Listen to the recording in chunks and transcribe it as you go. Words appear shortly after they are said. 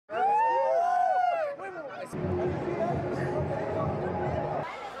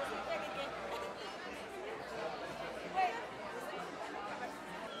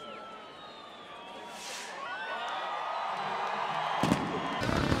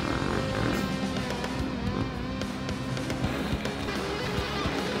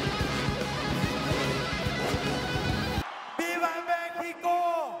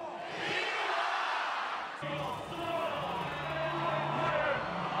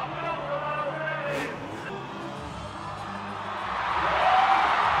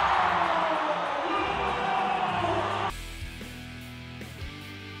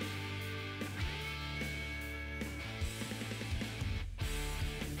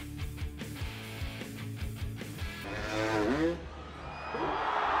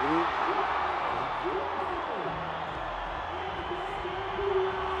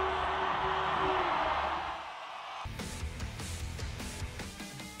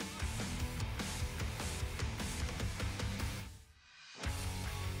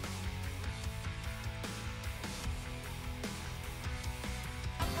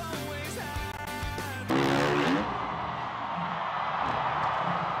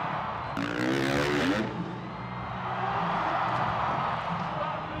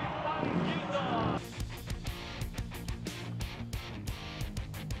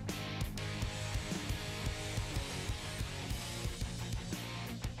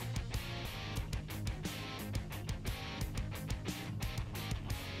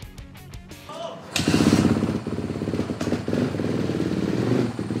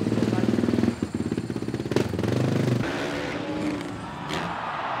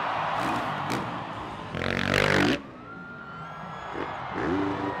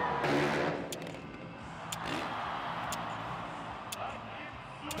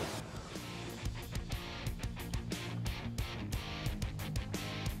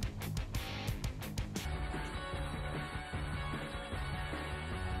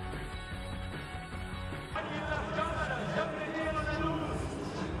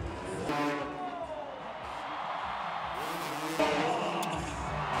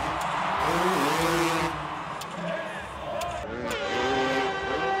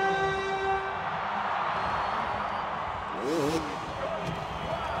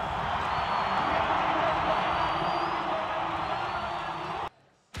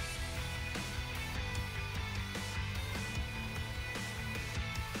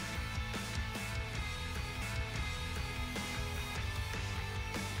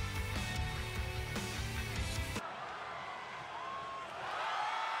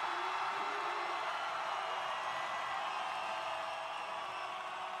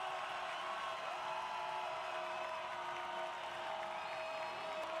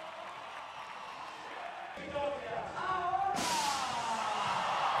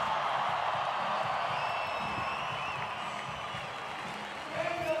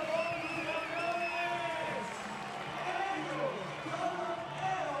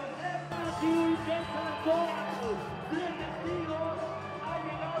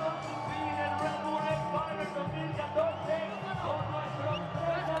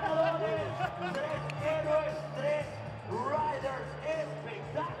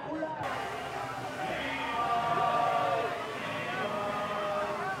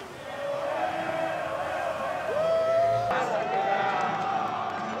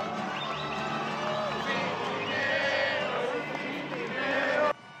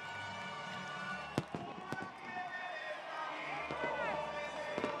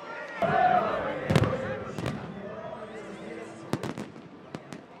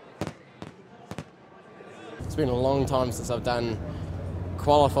It's been a long time since I've done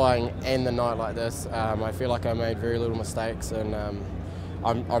qualifying and the night like this. I feel like I made very little mistakes, and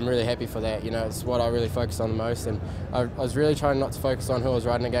I'm really happy for that. You know, it's what I really focus on the most, and I was really trying not to focus on who I was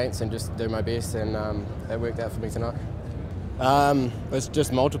riding against and just do my best, and that worked out for me tonight. It's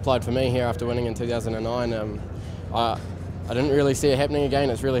just multiplied for me here after winning in 2009. I didn't really see it happening again.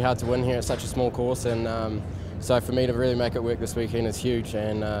 It's really hard to win here. It's such a small course, and so for me to really make it work this weekend is huge,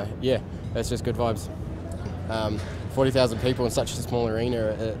 and yeah, it's just good vibes. 40,000 people in such a small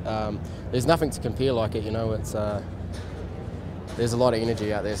arena, there's nothing to compare like it, you know. It's there's a lot of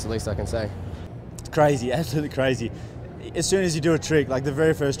energy out there, so at least I can say. It's crazy, absolutely crazy. As soon as you do a trick, like the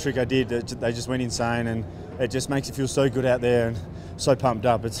very first trick I did, they just went insane, and it just makes you feel so good out there and so pumped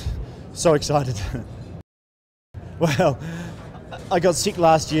up. It's so excited. Well, I got sick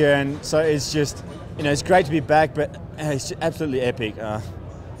last year, and so it's just, you know, it's great to be back, but it's absolutely epic.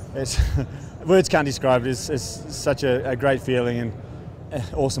 Words can't describe it. It's such a great feeling and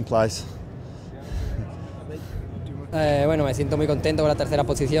awesome place. Do you want Bueno, me siento muy contento con la tercera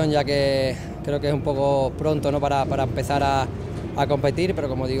posición, ya que creo que es un poco pronto, ¿no?, para empezar a competir, pero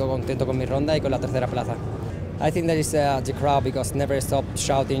como digo, contento con mi ronda y con la tercera plaza. I think that is the crowd, because never stop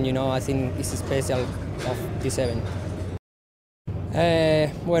shouting, you know. I think it's special of this event.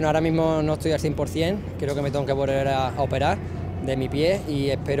 Bueno, ahora mismo no estoy al 100%, creo que me tengo que volver a operar de mi pie y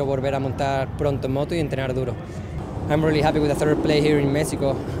espero volver a montar pronto en moto y entrenar duro. I'm really happy with the third place here in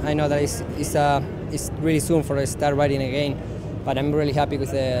Mexico. I know that it's really soon for start riding again, but I'm really happy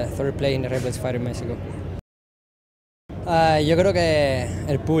with the third place in the Rebels Fire in Mexico. Yo creo que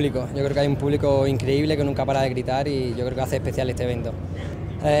el público, yo creo que hay un público increíble que nunca para de gritar y yo creo que hace especial este evento.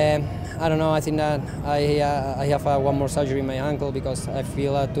 I don't know, I think that I have one more surgery in my ankle because I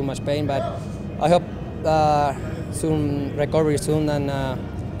feel too much pain, but I hope soon recovery soon and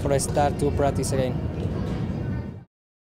for a start to practice again.